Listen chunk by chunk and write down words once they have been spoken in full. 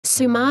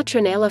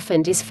Sumatran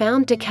elephant is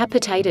found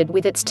decapitated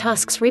with its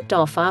tusks ripped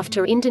off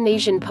after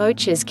Indonesian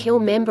poachers kill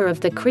member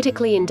of the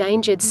critically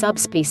endangered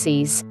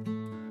subspecies.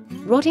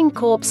 Rotting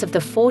corpse of the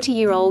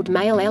 40-year-old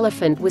male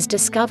elephant was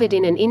discovered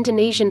in an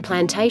Indonesian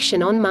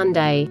plantation on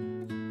Monday.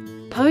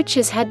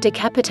 Poachers had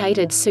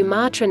decapitated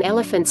Sumatran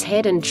elephant's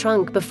head and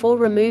trunk before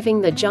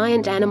removing the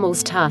giant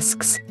animal's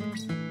tusks.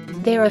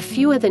 There are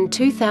fewer than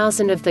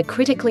 2,000 of the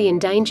critically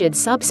endangered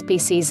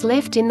subspecies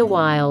left in the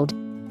wild.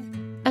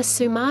 A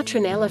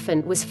Sumatran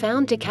elephant was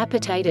found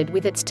decapitated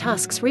with its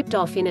tusks ripped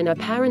off in an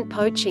apparent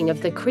poaching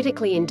of the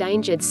critically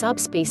endangered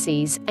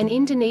subspecies, an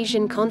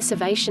Indonesian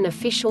conservation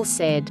official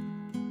said.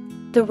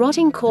 The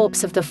rotting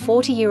corpse of the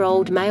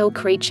 40-year-old male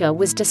creature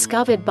was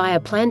discovered by a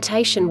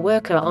plantation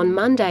worker on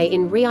Monday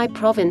in Riau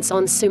province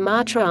on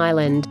Sumatra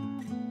Island.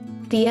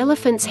 The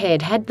elephant's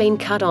head had been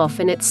cut off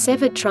and its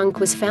severed trunk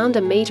was found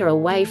a meter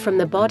away from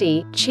the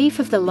body. Chief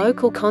of the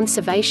local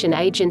conservation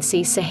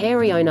agency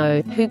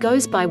Suharyono, who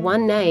goes by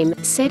one name,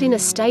 said in a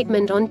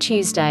statement on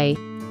Tuesday.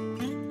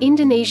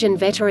 Indonesian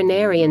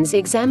veterinarians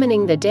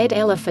examining the dead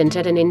elephant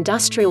at an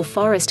industrial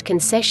forest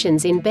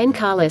concessions in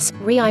Bengkalis,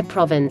 Riau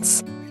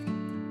province.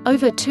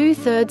 Over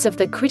two-thirds of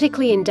the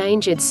critically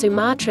endangered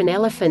Sumatran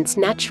elephant's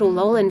natural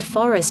lowland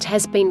forest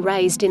has been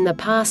razed in the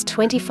past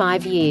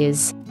 25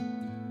 years.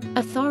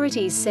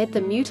 Authorities said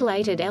the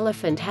mutilated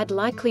elephant had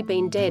likely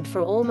been dead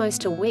for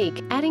almost a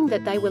week, adding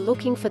that they were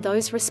looking for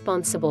those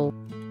responsible.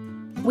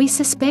 We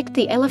suspect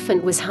the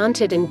elephant was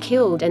hunted and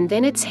killed and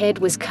then its head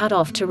was cut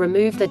off to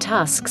remove the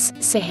tusks,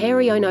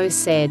 Suharyono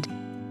said.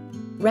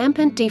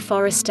 Rampant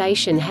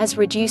deforestation has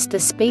reduced the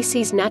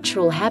species'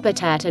 natural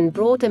habitat and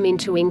brought them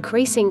into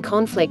increasing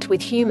conflict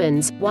with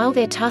humans, while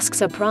their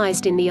tusks are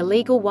prized in the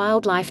illegal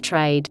wildlife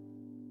trade.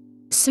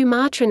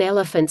 Sumatran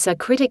elephants are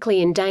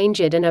critically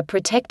endangered and a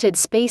protected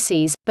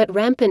species, but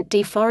rampant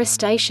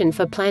deforestation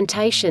for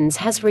plantations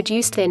has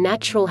reduced their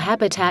natural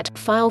habitat.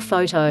 File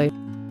photo.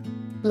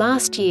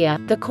 Last year,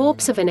 the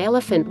corpse of an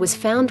elephant was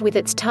found with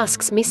its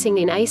tusks missing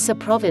in Aceh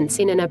province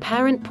in an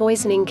apparent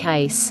poisoning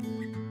case.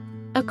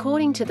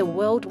 According to the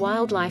World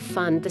Wildlife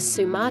Fund, the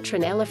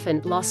Sumatran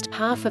elephant lost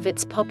half of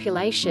its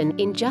population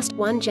in just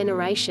one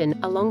generation,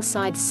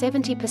 alongside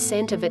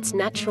 70% of its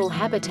natural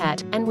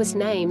habitat, and was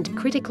named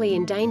critically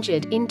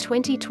endangered in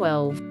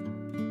 2012.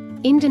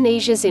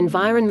 Indonesia's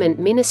Environment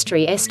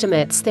Ministry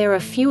estimates there are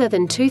fewer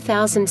than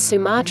 2,000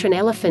 Sumatran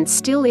elephants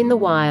still in the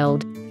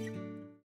wild.